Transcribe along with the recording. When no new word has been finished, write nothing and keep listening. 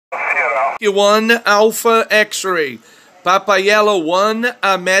1 Alpha X-ray. Papa Yellow 1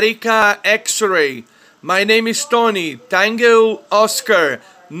 America X-ray. My name is Tony. Tango Oscar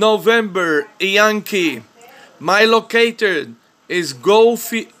November Yankee. My locator is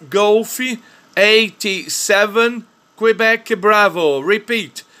Golf 87 Quebec Bravo.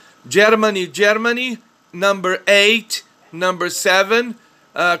 Repeat. Germany number 8 number 7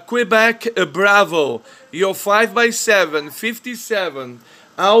 Quebec Bravo. Your 5x7 57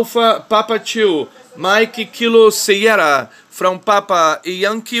 Alpha Papa 2 Mike Kilo Sierra from Papa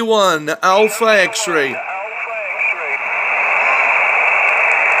Yankee 1 Alpha X-ray.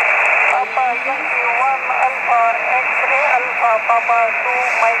 Papa Yankee 1 Alpha X-ray Alpha Papa 2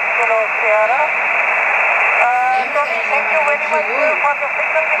 Mike Kilo Sierra. Tony, thank you very much for the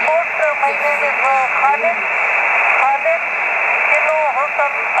signal report. My name is Khalid Kilo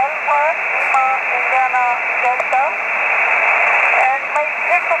Hotel Alpha Lima Indiana Delta, and my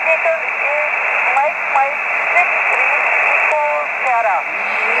grid locator is Mike 63 Eco Sierra.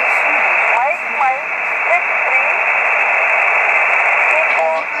 Mike 63 Eco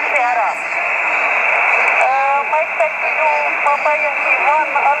Sierra. Mike, back to you. Papa Yankee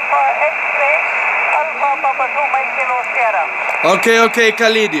 1 Alpha X-ray Alpha Papa 2 Mike Kilo Sierra. Okay,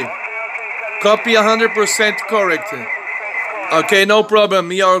 Khalid. Copy 100% correct. Okay, no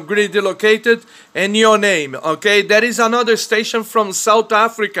problem. Your grid located and your name. Okay, there is another station from South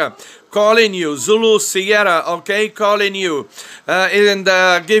Africa calling you. Zulu Sierra, okay, calling you. And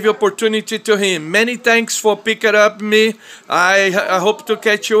give opportunity to him. Many thanks for picking up me. I hope to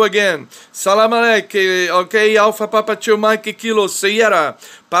catch you again. Salam alaikum. Okay, Alpha Papa 2 Mike Kilo Sierra.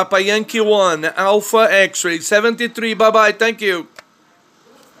 Papa Yankee 1 Alpha X-ray 73. Bye-bye. Thank you.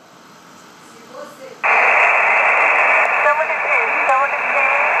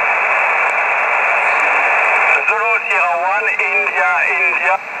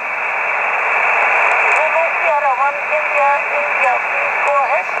 India. Zulu Sierra 1 India. Go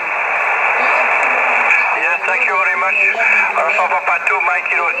ahead. Yes, thank you very much. Alpha Papa 2 Mike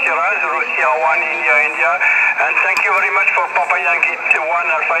Kilo Sierra, Zulu Sierra 1 India. And thank you very much for Papa Yankee 1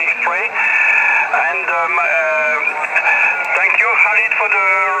 Alpha X-ray. And thank you, Khalid, for the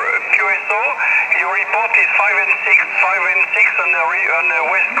QSO. Your report is 5 and 6 on the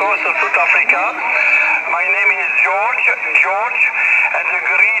west coast of South Africa. My name is George, and the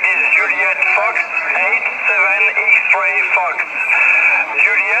grid is Juliet Fox 87 X-ray Fox.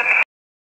 Juliet